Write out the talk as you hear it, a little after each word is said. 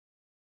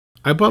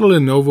I bought a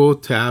Lenovo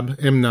Tab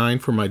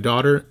M9 for my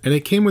daughter, and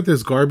it came with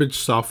this garbage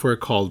software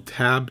called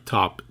Tab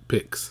Top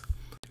Picks.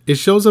 It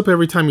shows up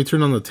every time you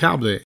turn on the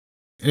tablet,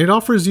 and it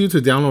offers you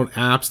to download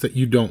apps that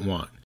you don't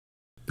want.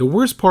 The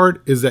worst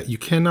part is that you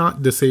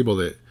cannot disable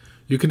it.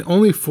 You can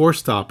only force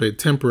stop it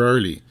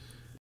temporarily,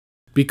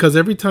 because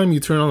every time you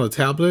turn on the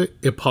tablet,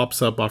 it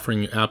pops up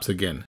offering you apps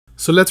again.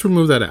 So let's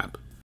remove that app.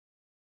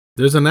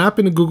 There's an app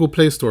in the Google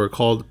Play Store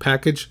called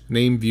Package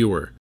Name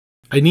Viewer.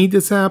 I need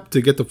this app to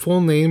get the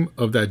full name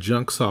of that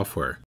junk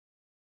software.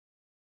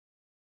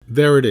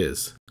 There it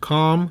is,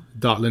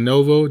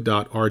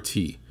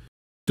 com.lenovo.rt.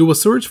 Do a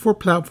search for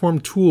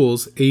Platform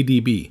Tools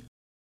ADB.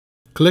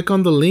 Click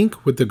on the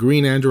link with the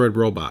green Android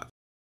robot.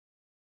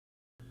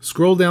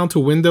 Scroll down to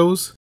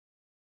Windows,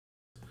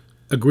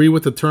 agree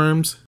with the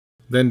terms,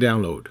 then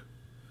download.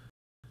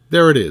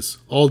 There it is,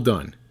 all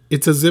done.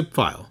 It's a zip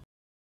file.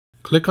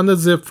 Click on the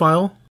zip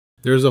file.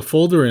 There's a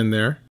folder in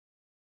there.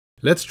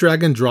 Let's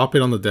drag and drop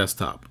it on the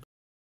desktop.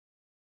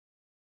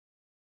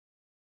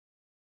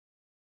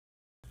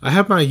 I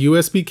have my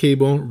USB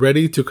cable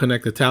ready to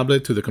connect the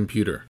tablet to the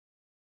computer.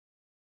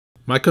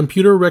 My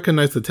computer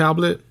recognized the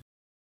tablet.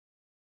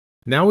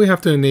 Now we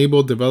have to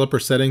enable developer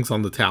settings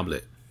on the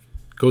tablet.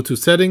 Go to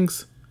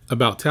Settings,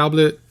 About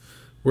Tablet,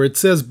 where it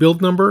says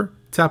build number,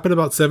 tap it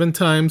about 7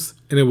 times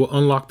and it will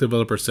unlock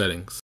developer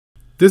settings.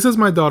 This is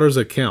my daughter's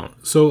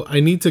account, so I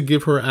need to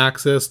give her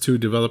access to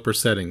developer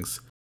settings.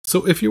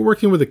 So if you're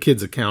working with a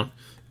kid's account,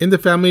 in the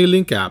Family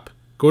Link app,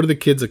 go to the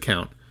kids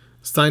account,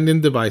 Signed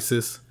In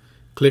Devices,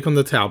 click on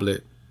the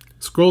tablet,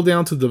 scroll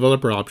down to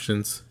Developer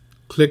Options,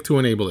 click to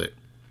enable it.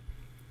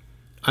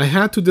 I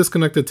had to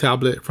disconnect the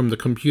tablet from the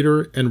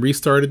computer and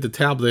restarted the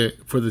tablet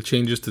for the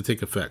changes to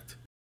take effect.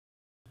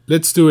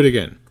 Let's do it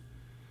again.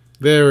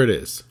 There it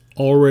is,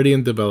 already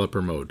in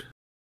developer mode.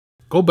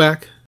 Go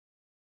back,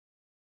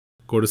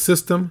 go to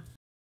System,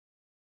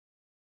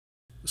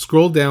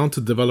 scroll down to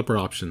Developer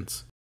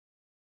Options.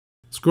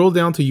 Scroll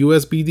down to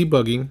USB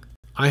debugging.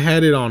 I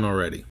had it on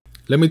already.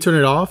 Let me turn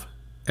it off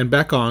and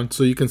back on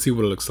so you can see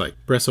what it looks like.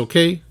 Press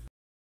OK.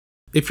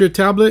 If your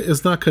tablet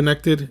is not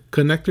connected,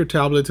 connect your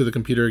tablet to the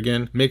computer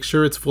again. Make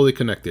sure it's fully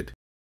connected.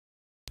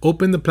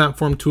 Open the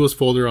Platform Tools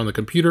folder on the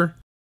computer.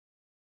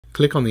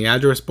 Click on the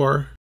address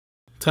bar.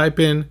 Type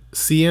in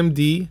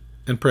CMD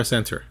and press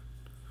Enter.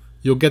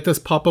 You'll get this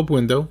pop-up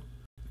window.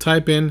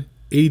 Type in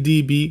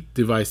ADB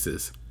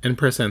devices and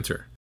press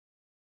Enter.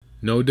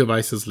 No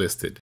devices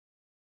listed.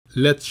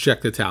 Let's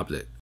check the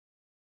tablet.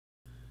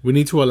 We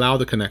need to allow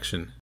the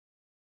connection.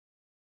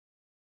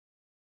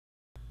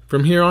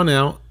 From here on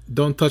out,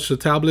 don't touch the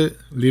tablet,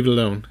 leave it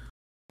alone.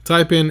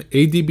 Type in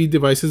ADB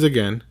devices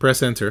again,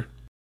 press Enter.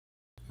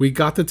 We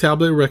got the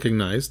tablet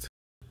recognized.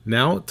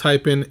 Now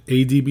type in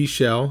ADB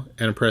shell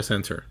and press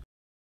Enter.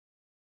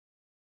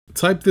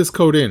 Type this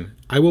code in.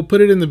 I will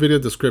put it in the video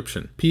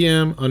description.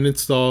 PM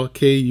uninstall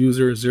k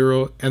user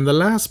 0, and the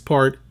last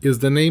part is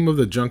the name of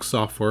the junk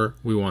software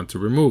we want to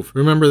remove.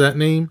 Remember that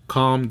name,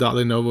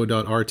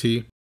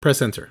 com.lenovo.rt.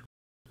 Press Enter.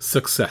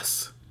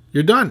 Success.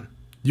 You're done.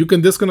 You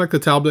can disconnect the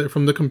tablet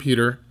from the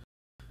computer.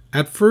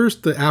 At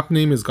first, the app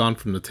name is gone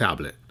from the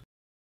tablet.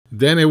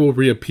 Then it will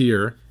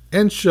reappear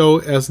and show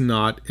as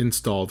not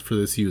installed for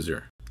this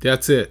user.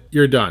 That's it.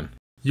 You're done.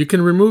 You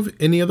can remove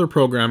any other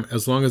program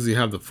as long as you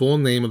have the full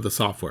name of the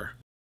software.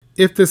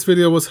 If this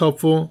video was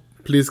helpful,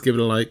 please give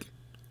it a like,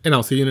 and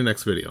I'll see you in the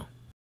next video.